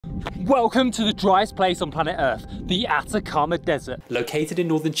Welcome to the driest place on planet Earth, the Atacama Desert. Located in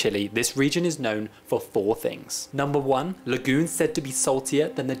northern Chile, this region is known for 4 things. Number 1, lagoons said to be saltier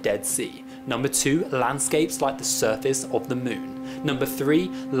than the Dead Sea. Number 2, landscapes like the surface of the moon. Number 3,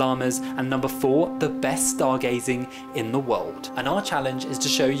 llamas. And number 4, the best stargazing in the world. And our challenge is to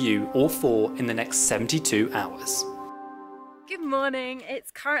show you all 4 in the next 72 hours. Good morning, it's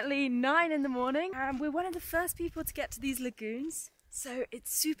currently 9 in the morning and we're one of the first people to get to these lagoons. So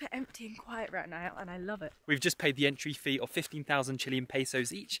it's super empty and quiet right now and I love it. We've just paid the entry fee of 15,000 Chilean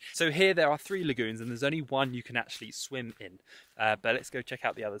pesos each. So here there are 3 lagoons and there's only one you can actually swim in. But let's go check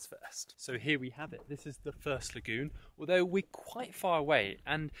out the others first. So here we have it. This is the first lagoon, although we're quite far away.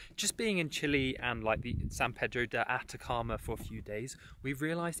 And just being in Chile and like the San Pedro de Atacama for a few days, we've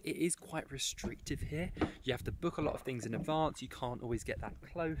realized it is quite restrictive here. You have to book a lot of things in advance. You can't always get that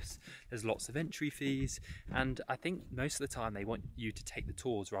close. There's lots of entry fees. And I think most of the time they want you to take the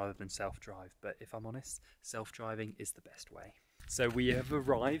tours rather than self-drive. But if I'm honest, self-driving is the best way. So we have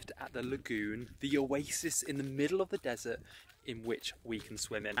arrived at the lagoon, the oasis in the middle of the desert in which we can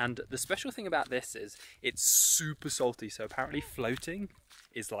swim in. And the special thing about this is it's super salty, so apparently floating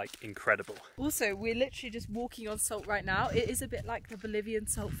is like incredible. Also, we're literally just walking on salt right now. It is a bit like the Bolivian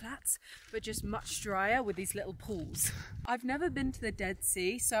salt flats, but just much drier with these little pools. I've never been to the Dead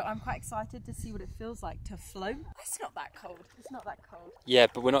Sea, so I'm quite excited to see what it feels like to float. It's not that cold, it's not that cold. Yeah,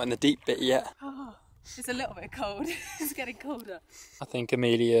 but we're not in the deep bit yet. Oh, it's a little bit cold, it's getting colder. I think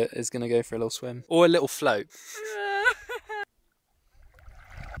Emilia is going to go for a little swim. Or a little float.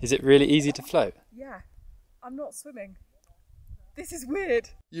 Is it really easy to float? Yeah, I'm not swimming. This is weird.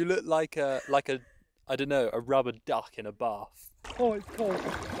 You look like a I don't know, a rubber duck in a bath. Oh, it's cold.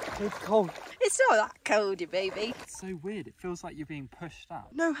 It's cold. It's not that cold, you baby. It's so weird. It feels like you're being pushed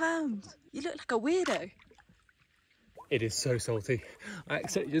out. No hands. You look like a weirdo. It is so salty. I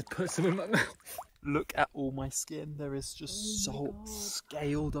accidentally just put some in my mouth. Look at all my skin. There is just salt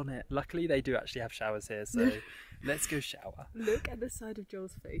scaled on it. Luckily, they do actually have showers here, so let's go shower. Look at the side of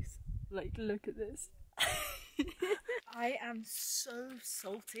Joel's face. Like, look at this. I am so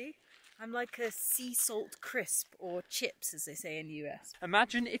salty. I'm like a sea salt crisp or chips, as they say in the US.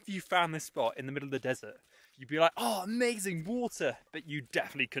 Imagine if you found this spot in the middle of the desert. You'd be like, oh, amazing water. But you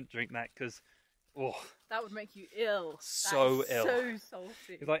definitely couldn't drink that because, oh. That would make you ill. So ill. So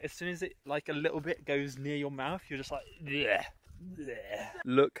salty. It's like as soon as it like a little bit goes near your mouth, you're just like, bleh, bleh.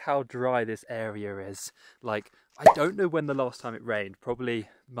 Look how dry this area is. Like, I don't know when the last time it rained, probably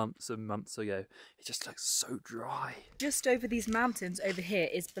months and months ago. It just looks so dry. Just over these mountains over here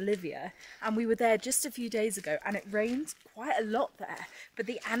is Bolivia, and we were there just a few days ago and it rained quite a lot there, but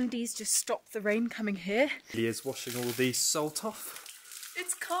the Andes just stopped the rain coming here. Elia's washing all the salt off.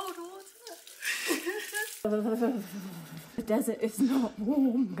 It's cold water. The desert is not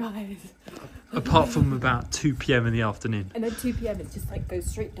warm, guys. Apart from about 2 PM in the afternoon. And then 2 PM it's just like goes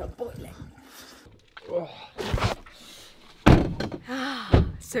straight to boiling.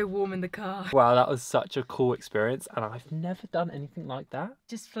 So warm in the car. Wow, that was such a cool experience and I've never done anything like that.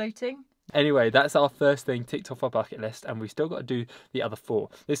 Just floating. Anyway, that's our first thing ticked off our bucket list and we've still got to do the other 4.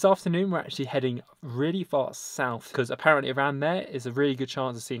 This afternoon we're actually heading really far south because apparently around there is a really good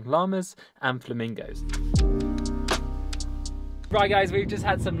chance of seeing llamas and flamingos. Right guys, we've just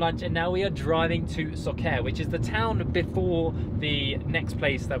had some lunch and now we are driving to Soquer, which is the town before the next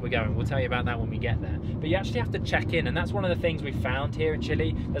place that we're going. We'll tell you about that when we get there. But you actually have to check in and that's one of the things we found here in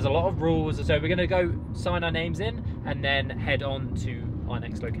Chile. There's a lot of rules, so we're going to go sign our names in and then head on to our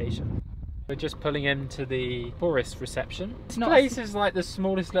next location. We're just pulling into the tourist reception. This place is like the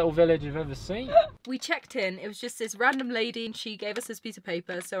smallest little village I've ever seen. We checked in, it was just this random lady and she gave us this piece of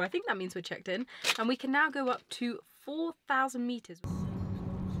paper, so I think that means we're checked in. And we can now go up to 4,000 meters.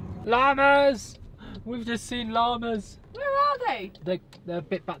 Llamas! We've just seen llamas. Where are they? They're a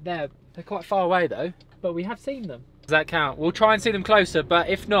bit back there. They're quite far away though, but we have seen them. Does that count? We'll try and see them closer, but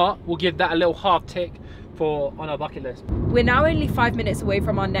if not, we'll give that a little half tick on our bucket list. We're now only 5 minutes away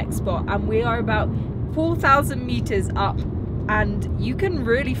from our next spot and we are about 4,000 meters up and you can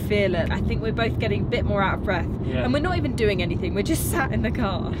really feel it. I think we're both getting a bit more out of breath. Yeah. And we're not even doing anything, we're just sat in the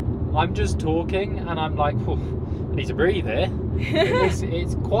car. I'm just talking and I'm like, I need to breathe here.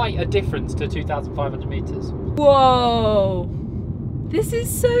 It's quite a difference to 2,500 meters. Whoa! This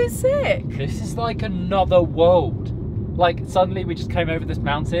is so sick! This is like another world. Like suddenly we just came over this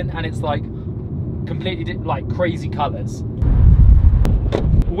mountain and it's like completely like crazy colours.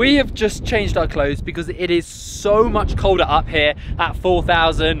 We have just changed our clothes because it is so much colder up here at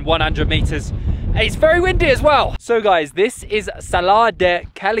 4,100 meters It's very windy as well. So guys, this is Salar de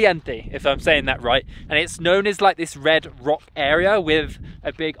Caliente, if I'm saying that right. And it's known as like this red rock area with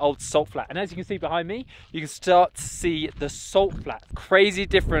a big old salt flat. And as you can see behind me, you can start to see the salt flat. Crazy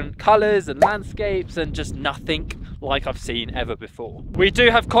different colors and landscapes and just nothing like I've seen ever before. We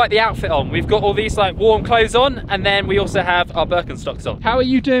do have quite the outfit on. We've got all these like warm clothes on, and then we also have our Birkenstocks on. How are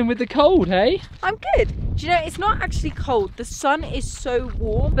you doing with the cold, hey? I'm good. Do you know, it's not actually cold. The sun is so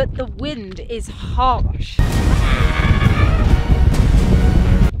warm, but the wind is harsh.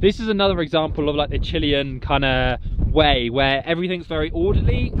 This is another example of like the Chilean kind of way where everything's very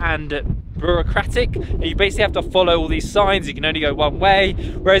orderly and bureaucratic. And you basically have to follow all these signs. You can only go one way.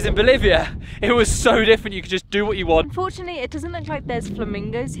 Whereas in Bolivia, it was so different. You could just do what you want. Unfortunately, it doesn't look like there's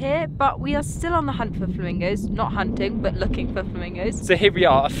flamingos here, but we are still on the hunt for flamingos. Not hunting, but looking for flamingos. So here we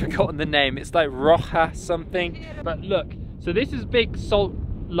are. I've forgotten the name. It's like Roja something. But look, so this is big salt,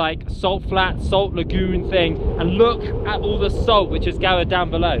 like salt flat, salt lagoon thing, and look at all the salt which is gathered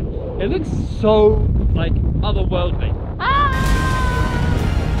down below. It looks so like otherworldly.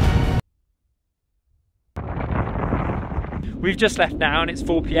 We've just left now and it's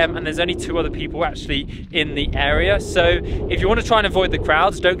 4 PM and there's only 2 other people actually in the area. So if you want to try and avoid the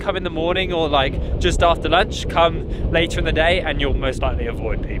crowds, don't come in the morning or like just after lunch. Come later in the day and you'll most likely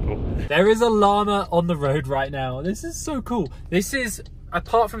avoid people. There is a llama on the road right now. This is so cool. This is,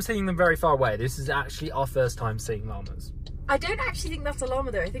 apart from seeing them very far away, this is actually our first time seeing llamas. I don't actually think that's a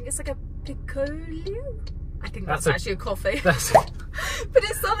llama though. I think it's like a picolio. I think that's actually a coffee. But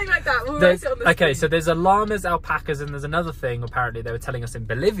it's something like that. We'll write it on the okay, screen. so there's a llamas, alpacas, and there's another thing apparently they were telling us in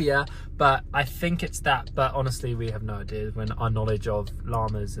Bolivia, but I think it's that. But honestly, we have no idea when our knowledge of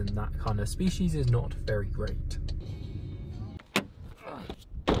llamas and that kind of species is not very great.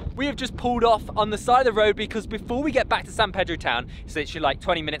 We have just pulled off on the side of the road because before we get back to San Pedro town, it's literally like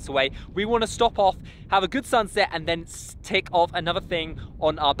 20 minutes away, we want to stop off, have a good sunset, and then tick off another thing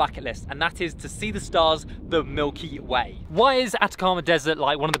on our bucket list, and that is to see the stars, the Milky Way. Why is Atacama Desert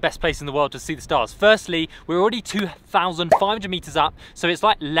like one of the best places in the world to see the stars? Firstly, we're already 2,500 meters up, so it's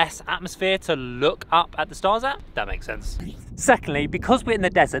like less atmosphere to look up at the stars at. That makes sense. Secondly, because we're in the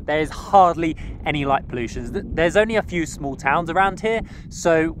desert, there is hardly any light pollution. There's only a few small towns around here,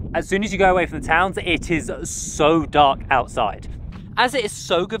 so as soon as you go away from the towns, it is so dark outside. As it is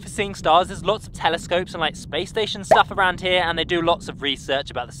so good for seeing stars, there's lots of telescopes and like space station stuff around here, and they do lots of research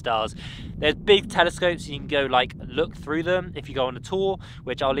about the stars. There's big telescopes, you can go like look through them if you go on a tour,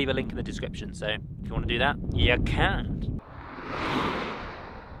 which I'll leave a link in the description, so if you want to do that, you can.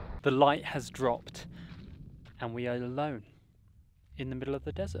 The light has dropped and we are alone in the middle of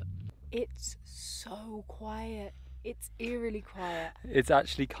the desert. It's so quiet. It's eerily quiet. It's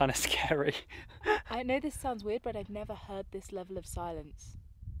actually kind of scary. I know this sounds weird, but I've never heard this level of silence.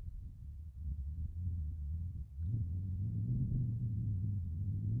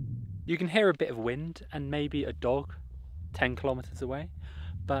 You can hear a bit of wind and maybe a dog 10 kilometers away,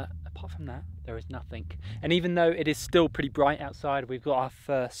 but apart from that, there is nothing. And even though it is still pretty bright outside, we've got our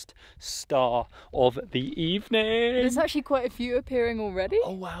first star of the evening. There's actually quite a few appearing already.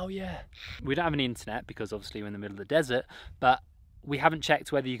 Oh wow, yeah. We don't have any internet because obviously we're in the middle of the desert, but we haven't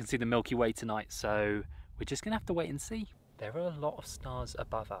checked whether you can see the Milky Way tonight, so we're just gonna have to wait and see. There are a lot of stars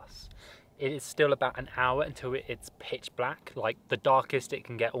above us. It is still about an hour until it's pitch black, like the darkest it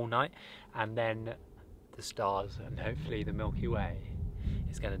can get all night, and then the stars and hopefully the Milky Way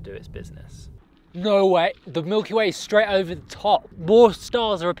is going to do its business. No way, the Milky Way is straight over the top. More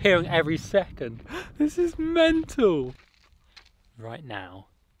stars are appearing every second. This is mental. Right now,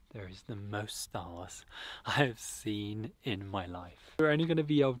 there is the most stars I have seen in my life. We're only going to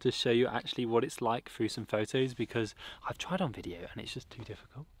be able to show you actually what it's like through some photos because I've tried on video and it's just too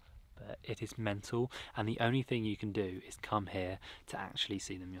difficult. But it is mental, and the only thing you can do is come here to actually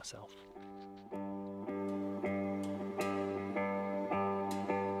see them yourself.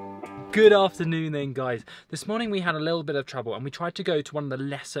 Good afternoon then guys. This morning we had a little bit of trouble and we tried to go to one of the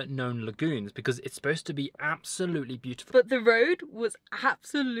lesser known lagoons because it's supposed to be absolutely beautiful. But the road was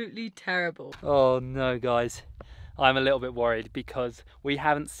absolutely terrible. Oh no guys, I'm a little bit worried because we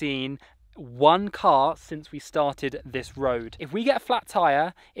haven't seen one car since we started this road. If we get a flat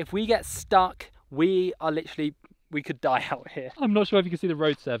tire, if we get stuck, we could die out here. I'm not sure if you can see the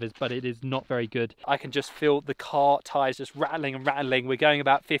road surface, but it is not very good. I can just feel the car tires just rattling and rattling. We're going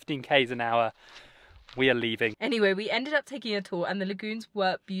about 15 k's an hour. We are leaving. Anyway, we ended up taking a tour and the lagoons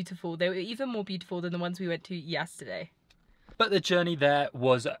were beautiful. They were even more beautiful than the ones we went to yesterday. But the journey there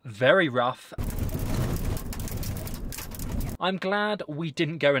was very rough. I'm glad we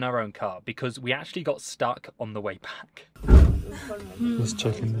didn't go in our own car because we actually got stuck on the way back. Just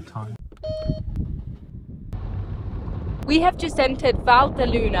checking the time. We have just entered Valle de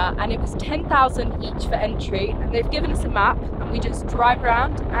Luna and it was 10,000 each for entry, and they've given us a map and we just drive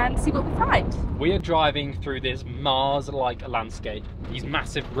around and see what we find. We are driving through this Mars-like landscape, these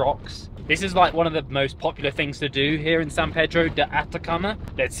massive rocks. This is like one of the most popular things to do here in San Pedro de Atacama.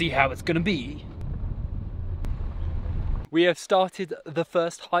 Let's see how it's gonna be. We have started the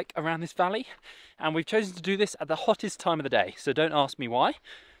first hike around this valley and we've chosen to do this at the hottest time of the day, so don't ask me why.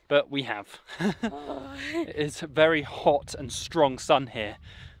 But we have. It's very hot and strong sun here.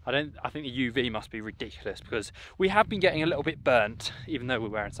 I think the UV must be ridiculous because we have been getting a little bit burnt even though we're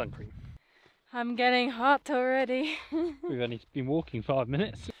wearing sun cream. I'm getting hot already. We've only been walking 5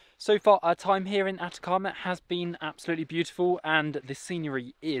 minutes. So far our time here in Atacama has been absolutely beautiful and the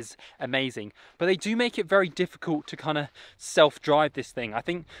scenery is amazing. But they do make it very difficult to kind of self-drive this thing. I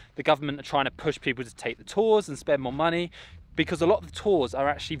think the government are trying to push people to take the tours and spend more money, because a lot of the tours are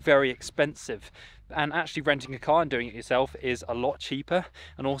actually very expensive, and actually renting a car and doing it yourself is a lot cheaper,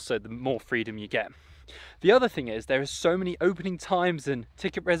 and also the more freedom you get. The other thing is there are so many opening times and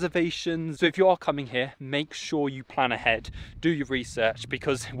ticket reservations, so if you are coming here, make sure you plan ahead, do your research,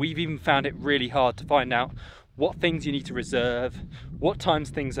 because we've even found it really hard to find out what things you need to reserve, what times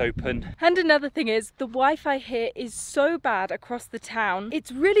things open. And another thing is, the Wi-Fi here is so bad across the town.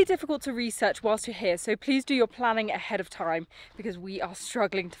 It's really difficult to research whilst you're here, so please do your planning ahead of time because we are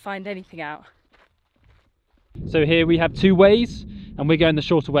struggling to find anything out. So here we have two ways and we're going the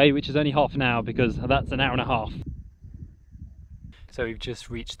shorter way, which is only half an hour because that's an hour and a half. So we've just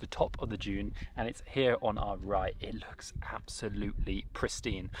reached the top of the dune and it's here on our right. It looks absolutely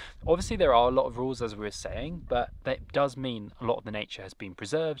pristine. Obviously there are a lot of rules as we were saying, but that does mean a lot of the nature has been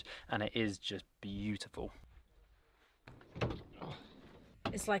preserved and it is just beautiful.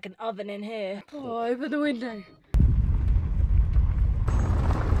 It's like an oven in here. Oh, open the window.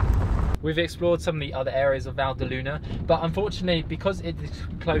 We've explored some of the other areas of Valle de Luna, but unfortunately, because it is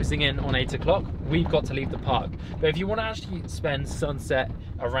closing in on 8 o'clock, we've got to leave the park. But if you want to actually spend sunset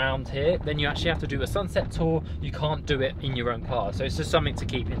around here, then you actually have to do a sunset tour. You can't do it in your own car, so it's just something to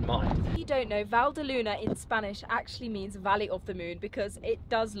keep in mind. If you don't know, Valle de Luna in Spanish actually means Valley of the Moon because it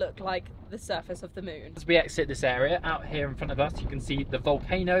does look like the surface of the moon. As we exit this area, out here in front of us, you can see the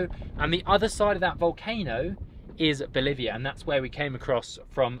volcano, and the other side of that volcano is Bolivia, and that's where we came across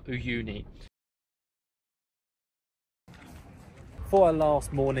from Uyuni. For our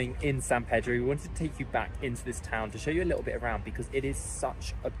last morning in San Pedro, we wanted to take you back into this town to show you a little bit around because it is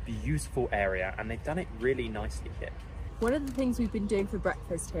such a beautiful area and they've done it really nicely here. One of the things we've been doing for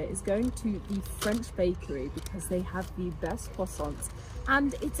breakfast here is going to the French bakery because they have the best croissants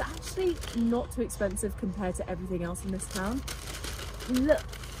and it's actually not too expensive compared to everything else in this town. Look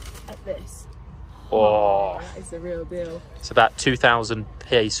at this. Oh, that is the real deal. It's about 2,000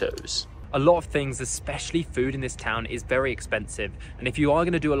 pesos. A lot of things, especially food in this town, is very expensive. And if you are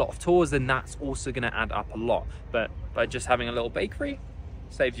going to do a lot of tours, then that's also going to add up a lot. But by just having a little bakery,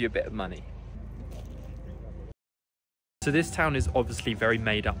 saves you a bit of money. So this town is obviously very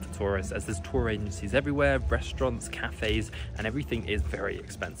made up for tourists, as there's tour agencies everywhere, restaurants, cafes, and everything is very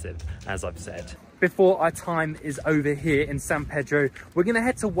expensive, as I've said. Before our time is over here in San Pedro, we're going to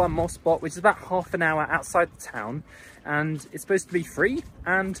head to one more spot, which is about half an hour outside the town, and it's supposed to be free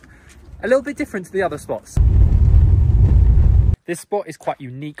and a little bit different to the other spots. This spot is quite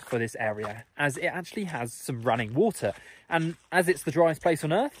unique for this area, as it actually has some running water, and as it's the driest place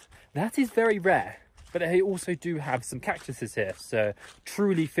on Earth, that is very rare. But they also do have some cactuses here, so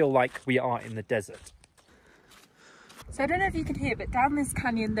truly feel like we are in the desert. So I don't know if you can hear, but down this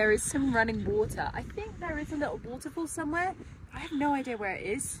canyon there is some running water. I think there is a little waterfall somewhere. I have no idea where it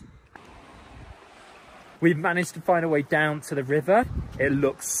is. We've managed to find a way down to the river. It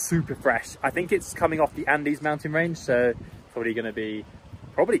looks super fresh. I think it's coming off the Andes mountain range, so probably going to be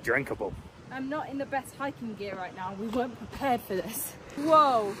drinkable. I'm not in the best hiking gear right now. We weren't prepared for this.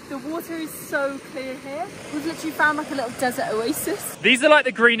 Whoa, the water is so clear here. We've literally found like a little desert oasis. These are like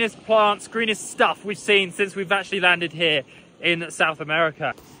the greenest plants, greenest stuff we've seen since we've actually landed here in South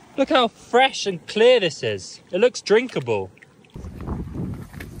America. Look how fresh and clear this is. It looks drinkable.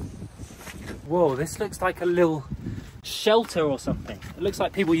 Whoa, this looks like a little shelter or something. It looks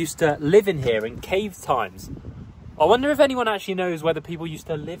like people used to live in here in cave times. I wonder if anyone actually knows whether people used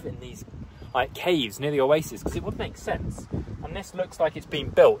to live in these like caves near the oasis, because it would make sense. And this looks like it's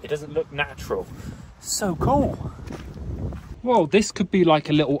been built. It doesn't look natural. So cool. Whoa, this could be like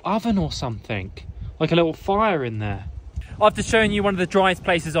a little oven or something, like a little fire in there. After showing you one of the driest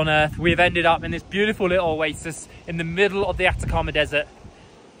places on Earth, we've ended up in this beautiful little oasis in the middle of the Atacama Desert.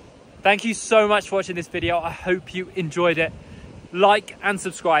 Thank you so much for watching this video. I hope you enjoyed it. Like and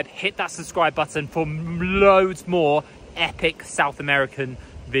subscribe. Hit that subscribe button for loads more epic South American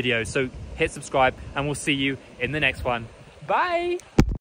videos. So hit subscribe and we'll see you in the next one. Bye!